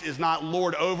Christ is not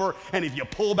Lord over. And if you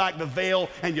pull back the veil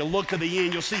and you look to the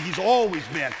end, you'll see he's always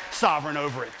been sovereign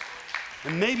over it.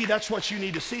 And maybe that's what you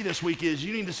need to see this week is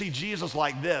you need to see Jesus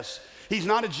like this. He's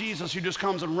not a Jesus who just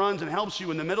comes and runs and helps you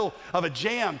in the middle of a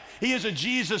jam. He is a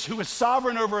Jesus who is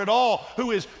sovereign over it all, who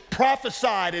has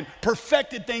prophesied and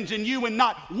perfected things in you, and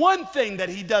not one thing that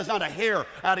he does, not a hair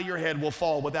out of your head will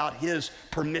fall without his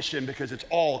permission, because it's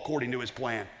all according to his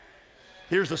plan.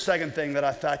 Here's the second thing that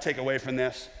I take away from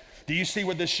this. Do you see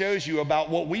what this shows you about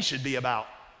what we should be about?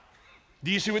 Do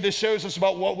you see what this shows us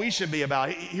about what we should be about?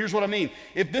 Here's what I mean.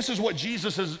 If this is what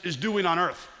Jesus is doing on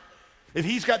earth, if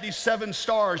he's got these 7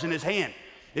 stars in his hand,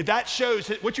 if that shows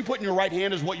what you put in your right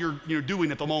hand is what you're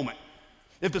doing at the moment.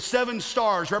 If the 7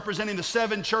 stars representing the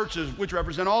 7 churches, which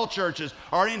represent all churches,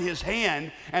 are in his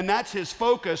hand, and that's his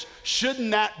focus,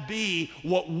 shouldn't that be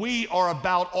what we are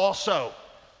about also?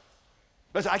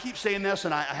 Listen, I keep saying this,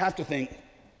 and I have to think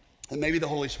that maybe the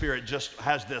Holy Spirit just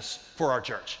has this for our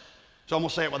church. So I'm going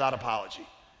to say it without apology.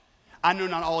 I know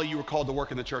not all of you are called to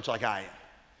work in the church like I am.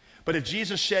 But if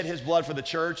Jesus shed his blood for the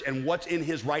church, and what's in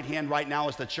his right hand right now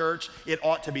is the church, it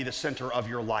ought to be the center of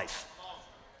your life.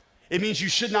 It means you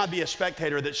should not be a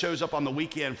spectator that shows up on the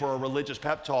weekend for a religious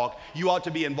pep talk. You ought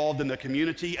to be involved in the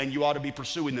community, and you ought to be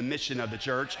pursuing the mission of the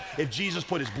church. If Jesus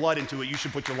put his blood into it, you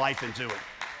should put your life into it.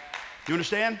 You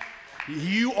understand?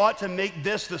 You ought to make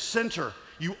this the center.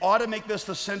 You ought to make this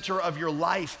the center of your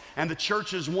life. And the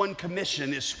church's one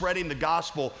commission is spreading the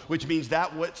gospel, which means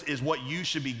that is what you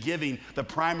should be giving the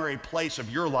primary place of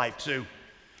your life to.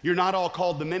 You're not all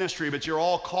called to ministry, but you're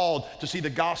all called to see the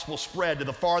gospel spread to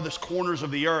the farthest corners of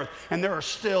the earth. And there are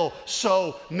still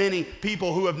so many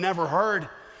people who have never heard.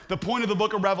 The point of the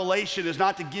book of Revelation is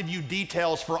not to give you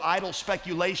details for idle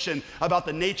speculation about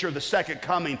the nature of the second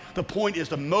coming. The point is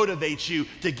to motivate you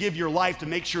to give your life to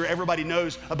make sure everybody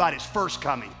knows about his first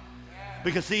coming.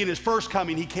 Because see, in his first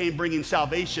coming, he came bringing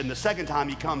salvation. The second time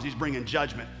he comes, he's bringing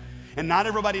judgment. And not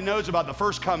everybody knows about the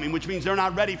first coming, which means they're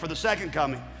not ready for the second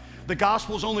coming. The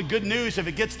gospel is only good news if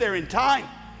it gets there in time.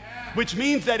 Which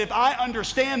means that if I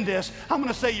understand this, I'm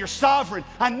going to say, you're sovereign.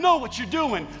 I know what you're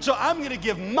doing. So I'm going to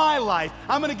give my life.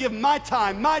 I'm going to give my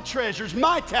time, my treasures,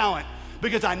 my talent,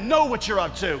 because I know what you're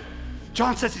up to.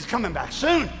 John says he's coming back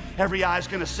soon. Every eye is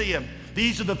going to see him.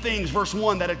 These are the things, verse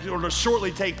 1, that are going to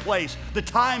shortly take place. The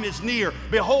time is near.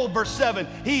 Behold, verse 7,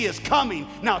 he is coming.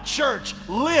 Now, church,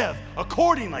 live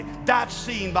accordingly. That's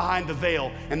seen behind the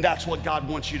veil, and that's what God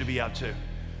wants you to be up to.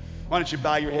 Why don't you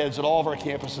bow your heads at all of our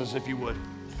campuses, if you would.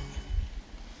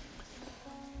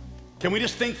 Can we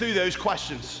just think through those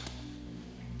questions?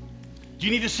 Do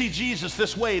you need to see Jesus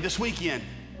this way this weekend?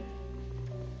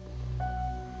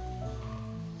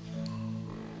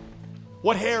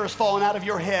 What hair has fallen out of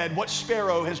your head? What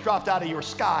sparrow has dropped out of your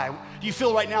sky? Do you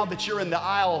feel right now that you're in the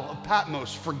Isle of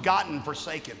Patmos, forgotten,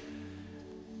 forsaken?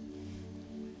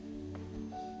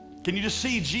 Can you just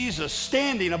see Jesus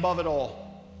standing above it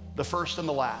all, the first and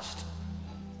the last?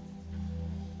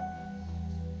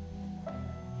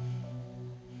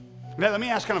 Now, let me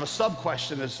ask kind of a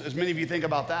sub-question as many of you think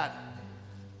about that.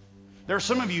 There are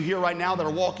some of you here right now that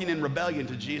are walking in rebellion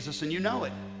to Jesus, and you know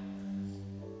it.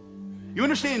 You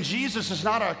understand Jesus is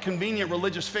not a convenient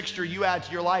religious fixture you add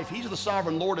to your life. He's the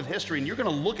sovereign Lord of history, and you're going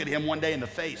to look at him one day in the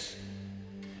face.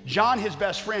 John, his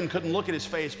best friend, couldn't look at his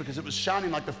face because it was shining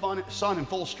like the sun in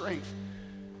full strength.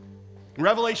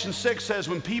 Revelation 6 says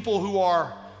when people who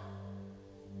are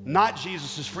not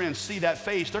Jesus' friends see that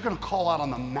face, they're going to call out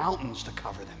on the mountains to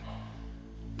cover them,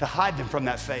 to hide them from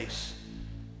that face.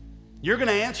 You're going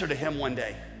to answer to him one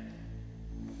day.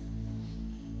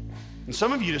 And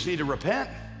some of you just need to repent.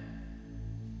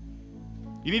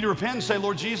 You need to repent and say,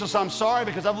 Lord Jesus, I'm sorry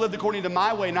because I've lived according to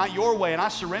my way, not your way, and I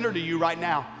surrender to you right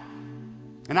now.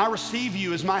 And I receive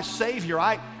you as my Savior.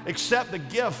 I accept the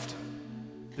gift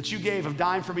that you gave of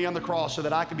dying for me on the cross so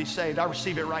that I could be saved. I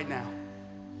receive it right now.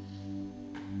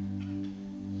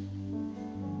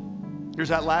 Here's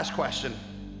that last question.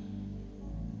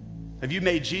 Have you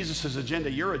made Jesus'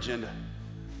 agenda your agenda?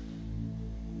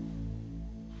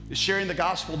 Is sharing the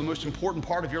gospel the most important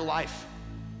part of your life?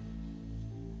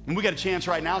 And we got a chance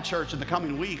right now, church, in the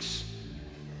coming weeks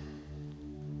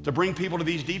to bring people to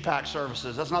these DPAC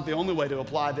services. That's not the only way to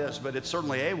apply this, but it's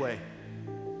certainly a way.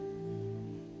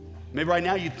 Maybe right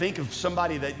now you think of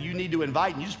somebody that you need to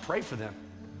invite and you just pray for them.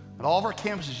 At all of our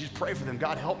campuses, you just pray for them.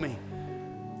 God, help me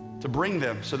to bring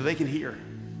them so that they can hear.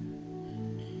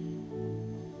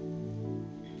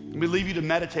 And we leave you to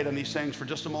meditate on these things for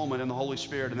just a moment in the Holy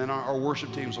Spirit, and then our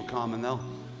worship teams will come and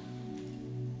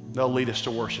they'll lead us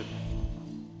to worship.